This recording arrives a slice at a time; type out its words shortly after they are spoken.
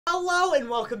Hello and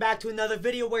welcome back to another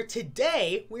video where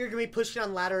today we are going to be pushing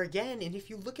on ladder again, and if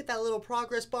you look at that little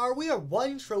progress bar, we are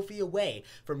one trophy away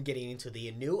from getting into the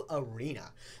new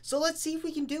arena. So let's see if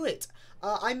we can do it.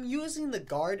 I'm using the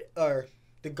guard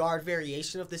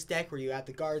variation of this deck where you add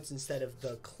the guards instead of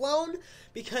the clone,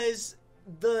 because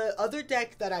the other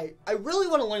deck that I really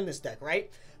want to learn this deck,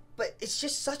 right? But it's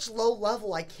just such low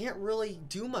level, I can't really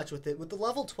do much with it. With the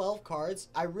level 12 cards,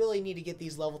 I really need to get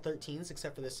these level 13s,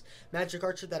 except for this Magic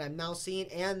Archer that I'm now seeing,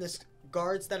 and this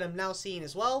guards that I'm now seeing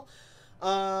as well.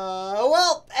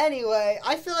 Well, anyway,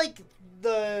 I feel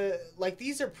like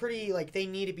these are pretty, they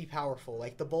need to be powerful.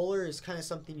 Like, the bowler is kind of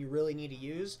something you really need to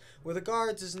use, where the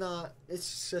guards is not,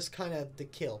 it's just kind of the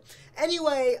kill.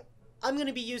 Anyway, I'm going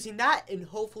to be using that, and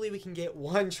hopefully we can get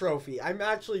one trophy. I'm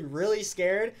actually really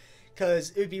scared, because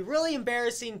it would be really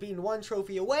embarrassing being one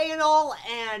trophy away and all,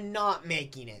 and not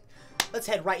making it. Let's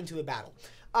head right into a battle.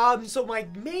 So my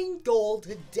main goal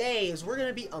today is we're going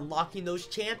to be unlocking those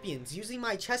champions, using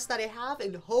my chest that I have,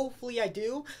 and hopefully I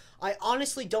do. I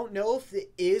honestly don't know if it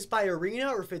is by arena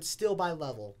or if it's still by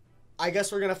level. I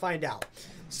guess we're going to find out.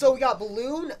 So we got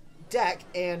balloon, deck,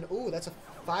 and, ooh, that's a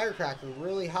firecracker,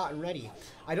 really hot and ready.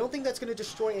 I don't think that's going to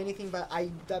destroy anything, but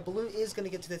that balloon is going to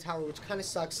get to the tower, which kind of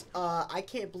sucks. I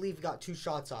can't believe we got 2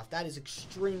 shots off. That is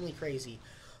extremely crazy.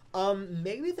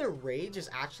 Maybe the Rage is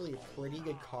actually a pretty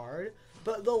good card,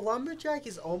 but the Lumberjack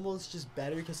is almost just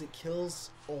better because it kills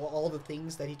all the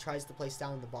things that he tries to place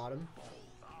down in the bottom.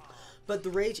 But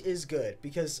the Rage is good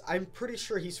because I'm pretty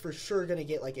sure he's for sure going to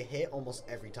get like a hit almost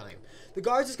every time. The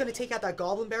Guards is going to take out that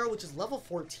Goblin Barrel, which is level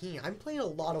 14. I'm playing a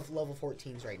lot of level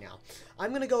 14s right now.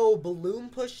 I'm going to go Balloon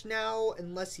Push now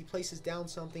unless he places down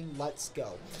something. Let's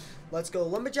go. Let's go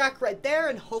Lumberjack right there,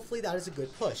 and hopefully that is a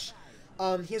good push.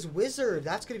 He has Wizard.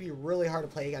 That's going to be really hard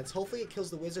to play against. Hopefully it kills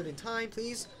the Wizard in time,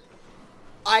 please.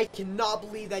 I cannot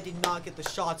believe I did not get the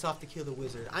shots off to kill the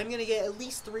Wizard. I'm going to get at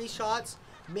least 3 shots,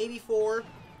 maybe 4.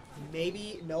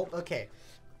 Maybe, nope, okay.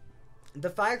 The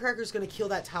firecracker is going to kill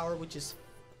that tower, which is,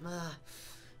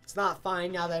 it's not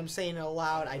fine now that I'm saying it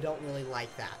aloud. I don't really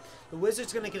like that. The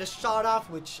wizard's going to get a shot off,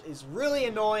 which is really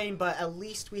annoying, but at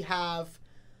least we have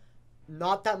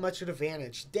not that much of an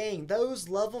advantage. Dang, those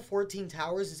level 14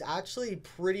 towers is actually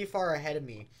pretty far ahead of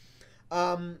me.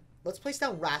 Let's place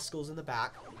down Rascals in the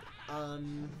back.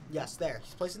 Yes, there.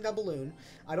 He's placing that balloon.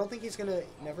 I don't think he's going to,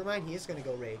 never mind, he is going to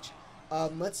go Rage.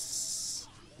 Let's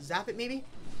zap it maybe?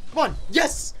 Come on.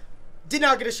 Yes! Did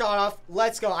not get a shot off.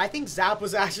 Let's go. I think zap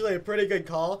was actually a pretty good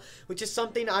call, which is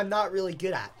something I'm not really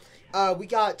good at. We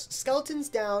got skeletons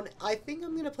down. I think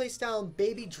I'm going to place down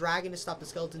Baby Dragon to stop the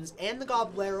skeletons and the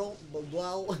Goblin Barrel.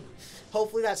 Well,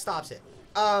 hopefully that stops it.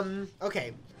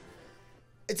 Okay.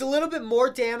 It's a little bit more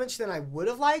damage than I would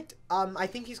have liked. I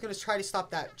think he's going to try to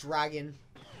stop that dragon.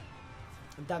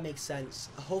 If that makes sense.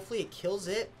 Hopefully it kills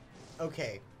it.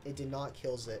 Okay. It did not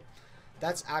kills it.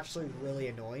 That's actually really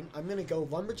annoying. I'm going to go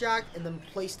Lumberjack and then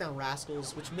place down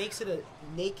Rascals, which makes it a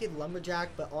naked Lumberjack,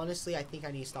 but honestly, I think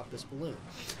I need to stop this balloon.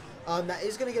 That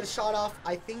is going to get a shot off.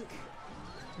 I think,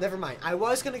 never mind. I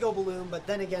was going to go balloon, but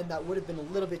then again, that would have been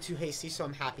a little bit too hasty, so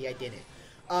I'm happy I didn't.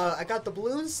 I got the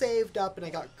balloon saved up, and I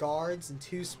got guards and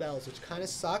 2 spells, which kind of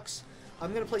sucks.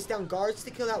 I'm going to place down guards to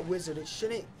kill that wizard. It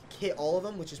shouldn't hit all of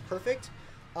them, which is perfect.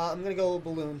 I'm going to go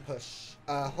balloon push.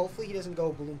 Hopefully he doesn't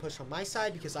go balloon push on my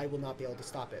side because I will not be able to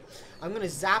stop it. I'm going to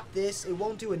zap this. It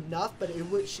won't do enough, but it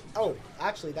would... Oh,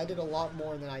 actually, that did a lot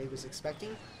more than I was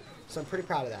expecting. So I'm pretty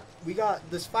proud of that. We got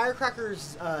this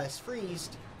firecrackers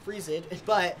freezed,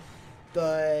 but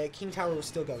the King Tower was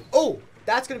still going. Oh,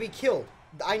 that's going to be killed.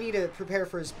 I need to prepare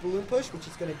for his balloon push, which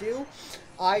he's going to do.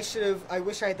 I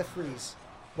wish I had the freeze.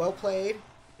 Well played.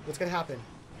 What's going to happen?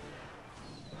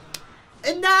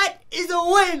 And that is a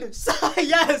win!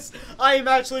 Yes! I am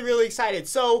actually really excited.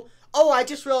 So, oh, I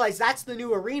just realized that's the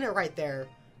new arena right there.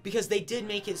 Because they did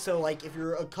make it so, like, if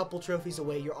you're a couple trophies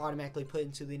away, you're automatically put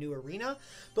into the new arena.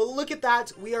 But look at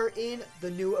that. We are in the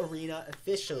new arena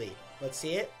officially. Let's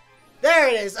see it. There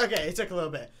it is. Okay, it took a little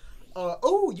bit.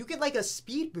 Oh, you get, like, a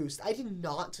speed boost. I did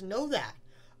not know that.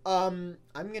 I'm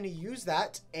going to use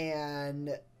that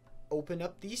and open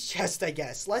up these chests, I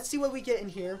guess. Let's see what we get in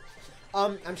here.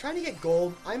 I'm trying to get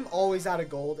gold. I'm always out of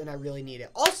gold, and I really need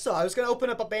it. Also, I was going to open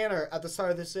up a banner at the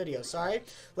start of this video. Sorry.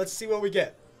 Let's see what we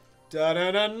get.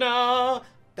 Da-da-da-da!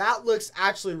 That looks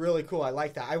actually really cool. I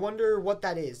like that. I wonder what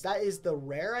that is. That is the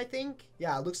rare, I think.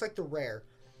 Yeah, it looks like the rare.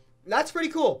 That's pretty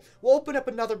cool. We'll open up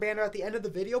another banner at the end of the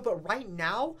video, but right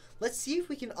now, let's see if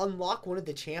we can unlock one of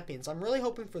the champions. I'm really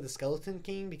hoping for the Skeleton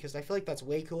King, because I feel like that's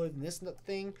way cooler than this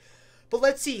thing. But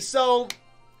let's see. So...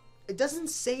 it doesn't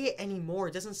say it anymore.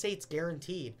 It doesn't say it's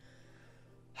guaranteed.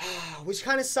 Which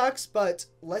kind of sucks, but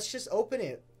let's just open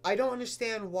it. I don't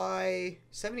understand why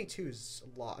 72 is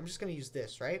a lot. I'm just going to use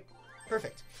this, right?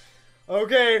 Perfect.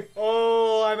 Okay.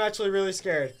 Oh, I'm actually really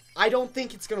scared. I don't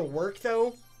think it's going to work,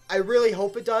 though. I really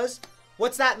hope it does.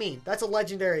 What's that mean? That's a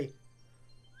legendary.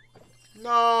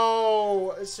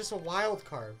 No, it's just a wild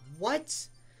card. What?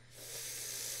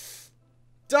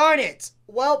 Darn it.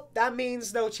 Well, that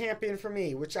means no champion for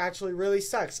me, which actually really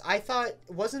sucks. I thought,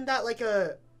 wasn't that like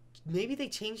a... Maybe they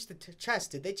changed the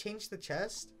chest. Did they change the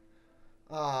chest?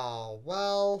 Oh,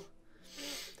 well...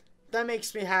 That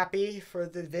makes me happy for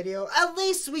the video. At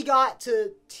least we got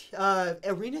to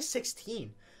Arena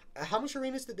 16. How much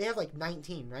arenas did they have? Like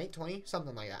 19, right? 20?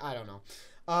 Something like that. I don't know.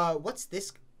 What's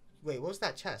this? Wait, what was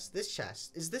that chest? This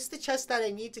chest. Is this the chest that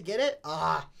I need to get it?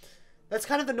 That's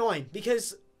kind of annoying.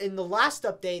 Because in the last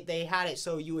update, they had it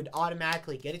so you would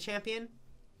automatically get a champion.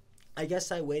 I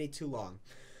guess I waited too long.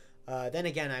 Then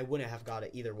again, I wouldn't have got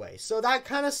it either way. So that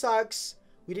kind of sucks.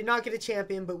 We did not get a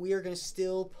champion, but we are going to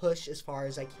still push as far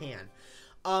as I can.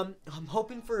 I'm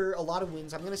hoping for a lot of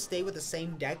wins. I'm going to stay with the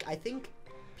same deck. I think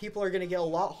people are going to get a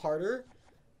lot harder.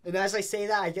 And as I say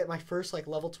that, I get my first, like,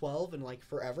 level 12 in, like,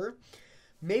 forever.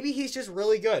 Maybe he's just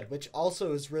really good, which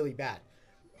also is really bad.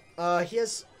 He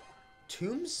has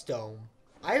Tombstone.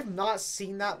 I have not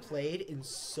seen that played in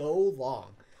so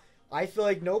long. I feel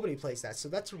like nobody plays that, so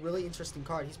that's a really interesting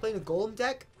card. He's playing a Golem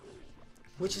deck,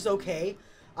 which is okay.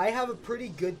 I have a pretty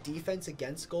good defense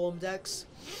against Golem decks.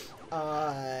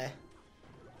 I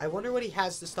wonder what he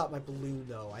has to stop my Balloon,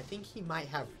 though. I think he might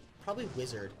have probably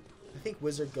Wizard. I think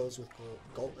Wizard goes with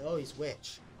Gold. Oh, he's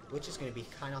Witch. Witch is going to be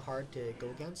kind of hard to go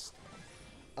against.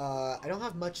 I don't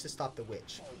have much to stop the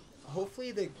Witch.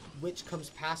 Hopefully the Witch comes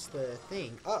past the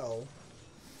thing. Uh-oh.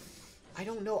 I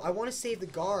don't know. I want to save the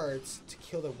guards to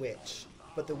kill the Witch.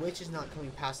 But the Witch is not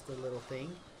coming past the little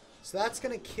thing. So that's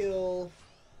going to kill...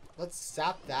 Let's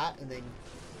zap that and then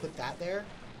put that there.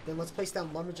 Then let's place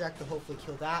down Lumberjack to hopefully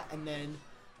kill that. And then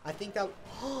I think that...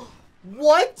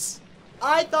 What?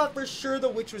 I thought for sure the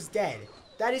Witch was dead.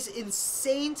 That is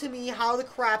insane to me. How the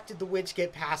crap did the Witch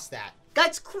get past that?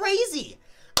 That's crazy.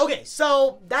 Okay,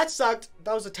 so that sucked.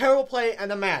 That was a terrible play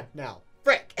and I'm mad now.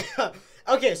 Frick.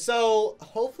 Okay, so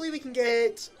hopefully we can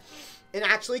get an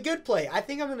actually good play. I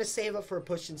think I'm going to save up for a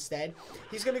push instead.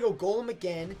 He's going to go Golem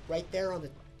again right there on the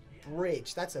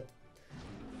bridge.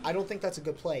 I don't think that's a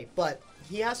good play, but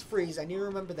he has freeze. I need to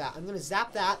remember that. I'm going to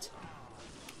zap that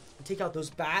and take out those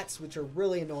bats, which are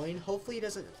really annoying. Hopefully he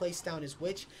doesn't place down his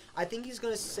Witch. I think he's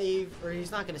going to save, or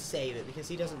he's not going to save it because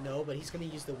he doesn't know, but he's going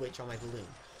to use the Witch on my Balloon.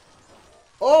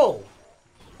 Oh!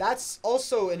 That's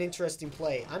also an interesting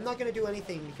play. I'm not going to do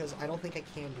anything because I don't think I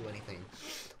can do anything.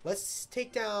 Let's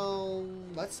take down...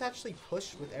 Let's actually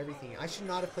push with everything. I should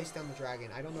not have placed down the dragon.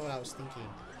 I don't know what I was thinking.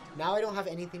 Now I don't have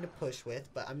anything to push with,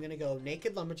 but I'm going to go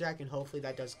Naked Lumberjack and hopefully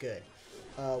that does good.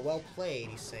 Well played,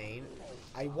 he's saying.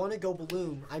 I want to go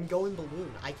Balloon. I'm going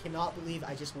Balloon. I cannot believe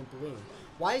I just went Balloon.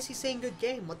 Why is he saying good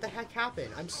game? What the heck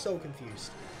happened? I'm so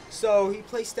confused. So he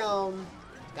placed down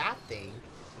that thing,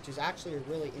 which is actually a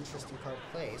really interesting card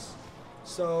to place.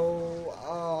 So,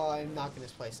 I'm not going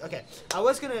to place. Okay, I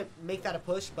was going to make that a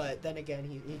push, but then again,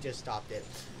 he just stopped it.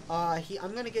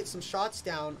 I'm going to get some shots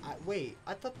down. Wait,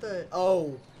 I thought the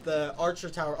Archer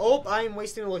Tower. Oh, I am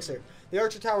wasting Elixir. The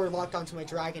Archer Tower locked onto my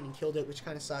dragon and killed it, which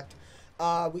kind of sucked.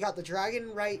 We got the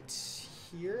dragon right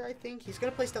here, I think. He's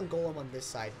going to place down Golem on this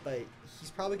side, but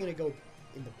he's probably going to go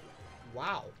in the...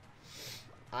 Wow.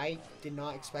 I did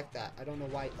not expect that. I don't know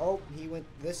why. Oh, he went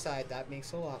this side. That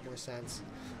makes a lot more sense.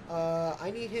 I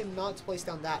need him not to place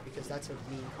down that because that's a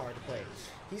mean card to play.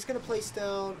 He's going to place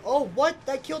down... Oh, what?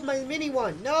 That killed my mini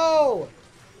one. No!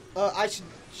 I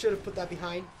should have put that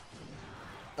behind.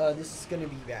 This is going to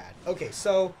be bad. Okay,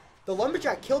 so the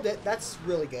Lumberjack killed it. That's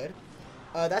really good.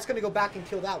 That's going to go back and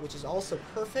kill that, which is also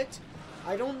perfect.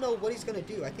 I don't know what he's going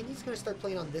to do. I think he's going to start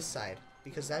playing on this side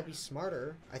because that'd be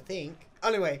smarter, I think.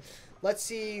 Anyway, let's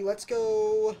see. Let's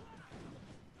go...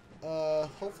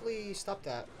 hopefully stop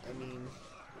that. I mean,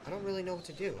 I don't really know what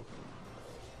to do.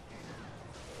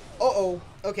 Uh-oh.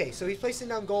 Okay, so he's placing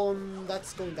down Golem.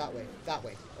 That's going that way. That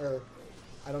way. Or,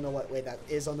 I don't know what way that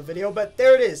is on the video, but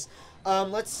there it is.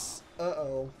 Let's...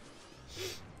 Uh-oh.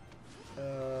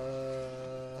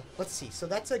 Let's see. So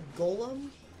that's a Golem.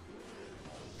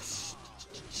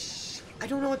 I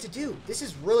don't know what to do. This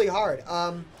is really hard.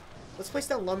 Let's place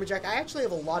down Lumberjack. I actually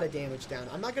have a lot of damage down.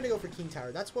 I'm not going to go for King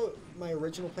Tower. That's what my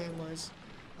original plan was.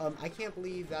 I can't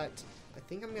believe that... I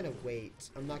think I'm going to wait.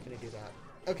 I'm not going to do that.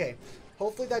 Okay.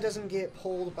 Hopefully that doesn't get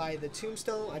pulled by the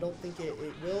Tombstone. I don't think it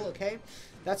will, okay?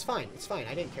 That's fine. It's fine.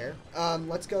 I didn't care.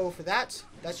 Let's go for that.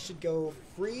 That should go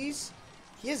Freeze.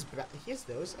 He has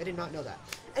those. I did not know that.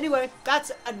 Anyway,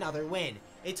 that's another win.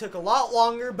 It took a lot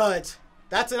longer, but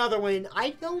that's another win. I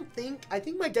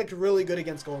think my deck is really good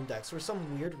against golem decks. For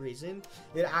some weird reason,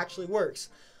 it actually works.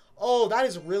 Oh, that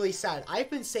is really sad.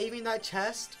 I've been saving that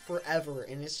chest forever,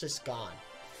 and it's just gone.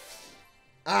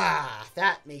 Ah,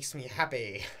 that makes me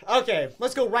happy. Okay,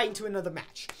 let's go right into another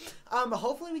match.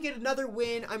 Hopefully we get another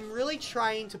win. I'm really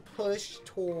trying to push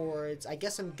towards, I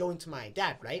guess I'm going to my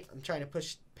dad, right? I'm trying to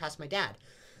push past my dad.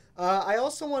 I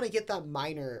also want to get that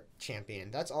minor champion.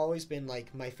 That's always been,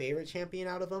 like, my favorite champion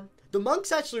out of them. The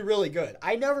monk's actually really good.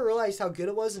 I never realized how good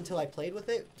it was until I played with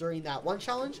it during that one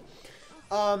challenge.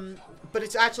 But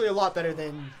it's actually a lot better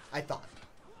than I thought.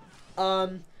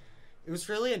 It was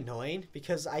really annoying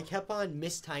because I kept on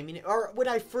mistiming it. Or when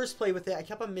I first played with it, I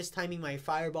kept on mistiming my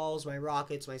fireballs, my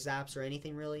rockets, my zaps, or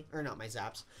anything really. Or not my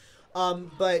zaps.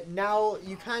 But now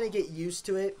you kind of get used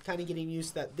to it. Kind of getting used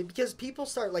to that. Because people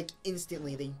start, like,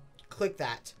 instantly. They click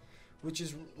that. Which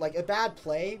is, like, a bad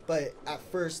play. But at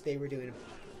first, they were doing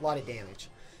a lot of damage.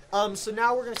 So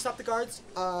now we're going to stop the guards.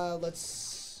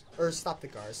 Or stop the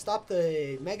guards. Stop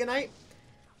the Mega Knight.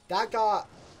 That got...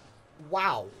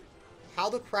 Wow. How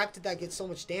the crap did that get so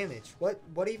much damage?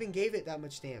 What even gave it that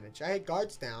much damage? I had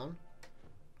guards down.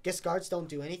 Guess guards don't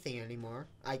do anything anymore.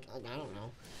 I don't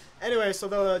know. Anyway, so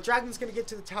the dragon's going to get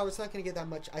to the tower. It's not going to get that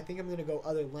much. I think I'm going to go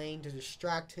other lane to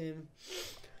distract him.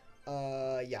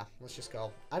 Yeah, let's just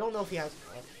go. I don't know if he has...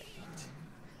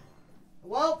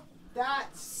 Well, that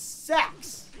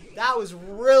sucks. That was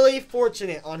really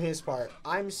fortunate on his part.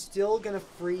 I'm still going to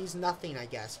freeze nothing, I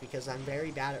guess, because I'm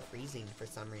very bad at freezing for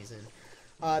some reason.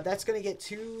 That's going to get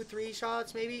 2-3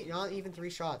 shots, maybe? Not even 3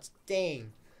 shots.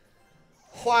 Dang.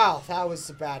 Wow, that was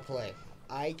a bad play.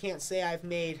 I can't say I've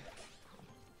made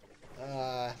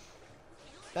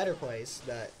better plays,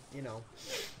 but, you know.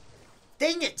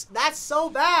 Dang it! That's so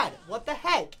bad! What the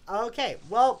heck? Okay,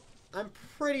 well, I'm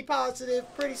pretty positive,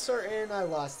 pretty certain I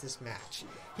lost this match.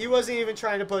 He wasn't even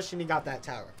trying to push and he got that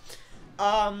tower.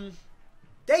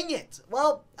 Dang it!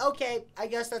 Well, okay, I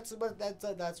guess that's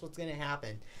what's going to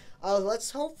happen.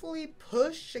 Let's hopefully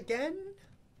push again.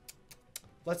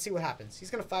 Let's see what happens. He's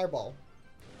going to fireball.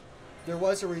 There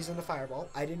was a reason to fireball.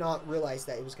 I did not realize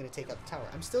that it was going to take out the tower.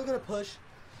 I'm still going to push.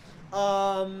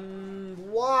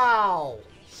 Wow.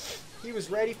 He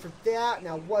was ready for that.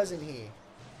 Now, wasn't he?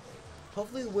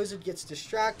 Hopefully the wizard gets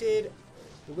distracted.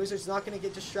 The wizard's not going to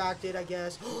get distracted, I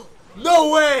guess.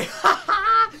 No way!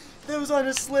 That was on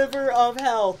a sliver of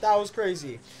health. That was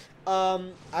crazy. I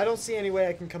don't see any way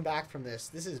I can come back from this.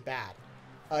 This is bad.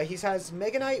 He has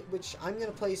Mega Knight, which I'm going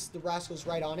to place the rascals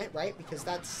right on it, right? Because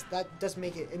that does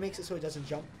make it, it makes it so it doesn't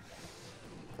jump.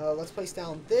 Let's place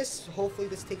down this. Hopefully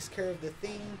this takes care of the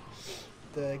thing.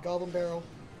 The Goblin Barrel.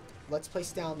 Let's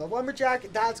place down the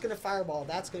Lumberjack. That's going to fireball.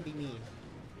 That's going to be mean.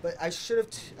 But I should have,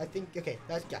 I think, okay,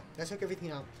 that took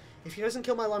everything out. If he doesn't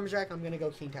kill my Lumberjack, I'm going to go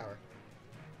King Tower.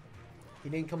 He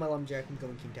didn't kill my Lumberjack, I'm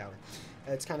going King Tower.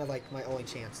 It's kind of like my only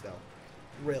chance, though.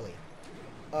 Really.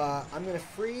 I'm going to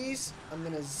freeze. I'm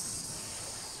going to...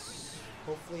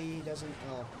 Hopefully he doesn't...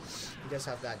 Oh, he does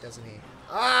have that, doesn't he?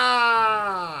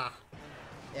 Ah!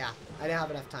 Yeah, I didn't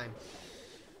have enough time.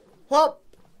 Well,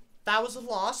 that was a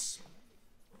loss,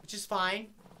 which is fine.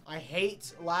 I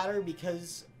hate ladder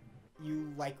because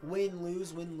you, like, win,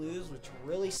 lose, which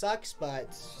really sucks,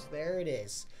 but there it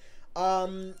is.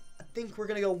 I think we're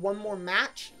gonna go one more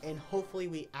match, and hopefully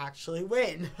we actually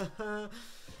win.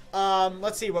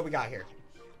 Let's see what we got here.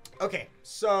 Okay,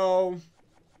 so...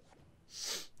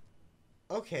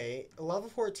 Okay, level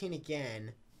 14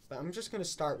 again, but I'm just gonna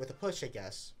start with a push, I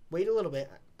guess. Wait a little bit.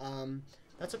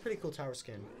 That's a pretty cool tower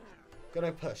skin.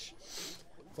 Gonna push.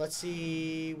 Let's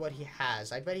see what he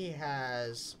has. I bet he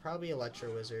has probably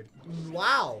Electro Wizard.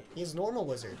 Wow, he has normal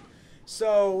wizard.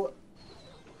 So,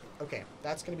 okay,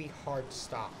 that's gonna be hard to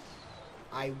stop.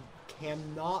 I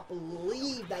cannot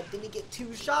believe that didn't get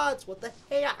 2 shots. What the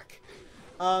heck?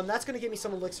 That's gonna get me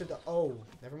some elixir. Oh,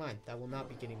 never mind. That will not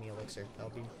be getting me elixir.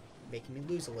 That'll be making me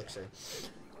lose elixir.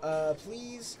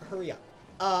 Please hurry up.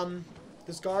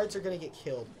 Those guards are gonna get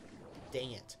killed.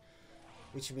 Dang it.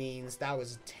 Which means that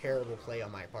was a terrible play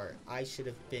on my part. I should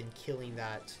have been killing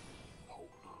that.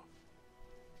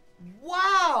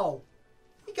 Wow!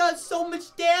 He got so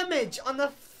much damage on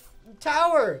the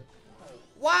tower.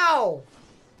 Wow!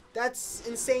 That's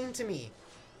insane to me.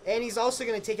 And he's also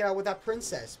going to take it out with that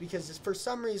princess. Because for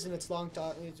some reason it's locked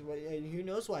on. Who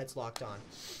knows why it's locked on.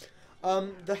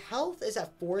 The health is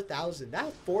at 4,000.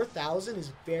 That 4,000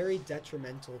 is very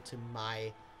detrimental to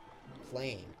my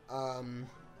playing.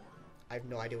 I have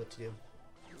no idea what to do.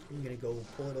 I'm going to go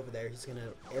pull it over there. He's going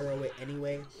to arrow it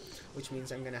anyway, which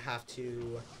means I'm going to have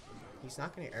to He's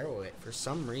not going to arrow it for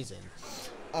some reason.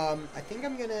 I think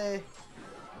I'm going to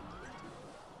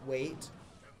wait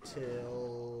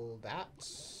till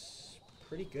that's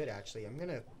pretty good, actually. I'm going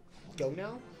to go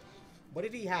now. What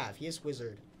did he have? He has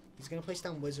Wizard. He's going to place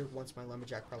down Wizard once my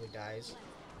Lumberjack probably dies.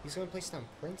 He's going to place down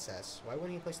Princess. Why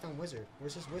wouldn't he place down Wizard?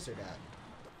 Where's his Wizard at?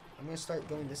 I'm going to start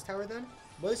going this tower then.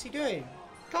 What is he doing?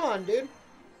 Come on, dude.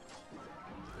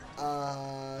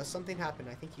 Something happened.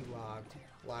 I think he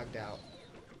logged out.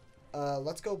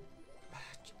 Let's go.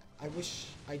 I wish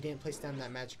I didn't place down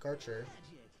that magic archer.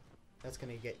 That's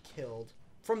gonna get killed.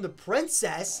 From the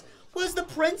princess? What is the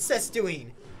princess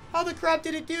doing? How the crap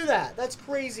did it do that? That's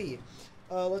crazy.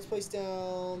 Let's place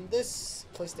down this,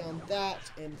 place down that,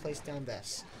 and place down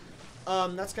this.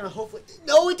 That's gonna hopefully...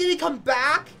 No, it didn't come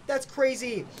back? That's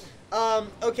crazy.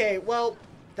 Okay, well...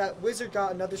 That wizard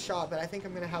got another shot, but I think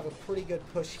I'm going to have a pretty good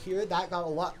push here. That got a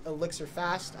lot elixir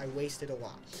fast. I wasted a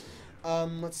lot.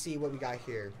 Let's see what we got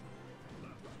here.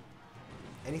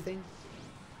 Anything?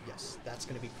 Yes, that's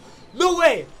going to be... No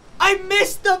way! I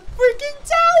missed the freaking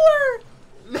tower!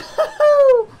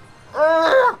 No!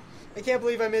 I can't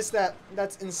believe I missed that.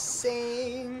 That's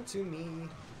insane to me.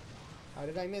 How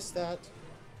did I miss that?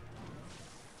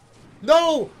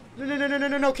 No! No, no, no, no, no,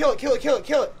 no, no. Kill it, kill it, kill it,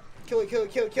 kill it. Kill it, kill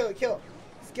it, kill it, kill it, kill it.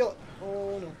 Kill it.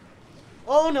 Oh no.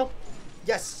 Oh no.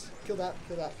 Yes. Kill that.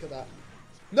 Kill that. Kill that.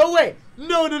 No way.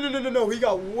 No, no, no, no, no, no. He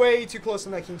got way too close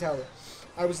on that king tower.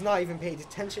 I was not even paying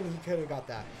attention. He could have got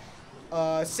that.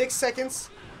 6 seconds.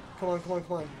 Come on, come on,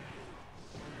 come on.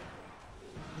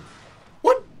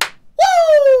 What?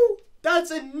 Woo!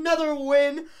 That's another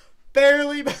win.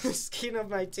 Barely by the skin of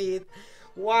my teeth.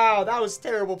 Wow, that was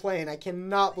terrible playing. I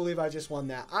cannot believe I just won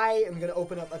that. I am going to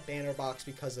open up a banner box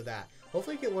because of that.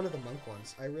 Hopefully I get one of the monk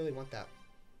ones. I really want that.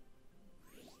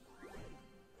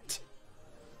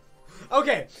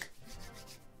 Okay.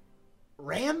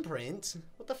 Ramprint?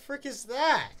 What the frick is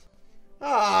that?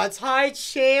 Ah, it's high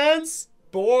chance.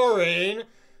 Boring.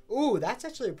 Ooh, that's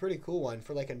actually a pretty cool one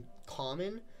for like a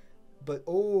common. But,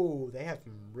 oh, they have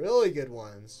some really good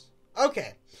ones.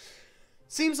 Okay.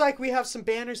 Seems like we have some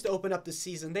banners to open up this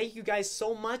season. Thank you guys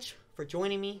so much for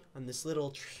joining me on this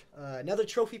little another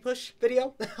trophy push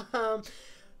video.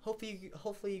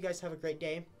 Hopefully you guys have a great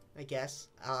day, I guess.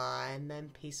 And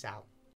then peace out.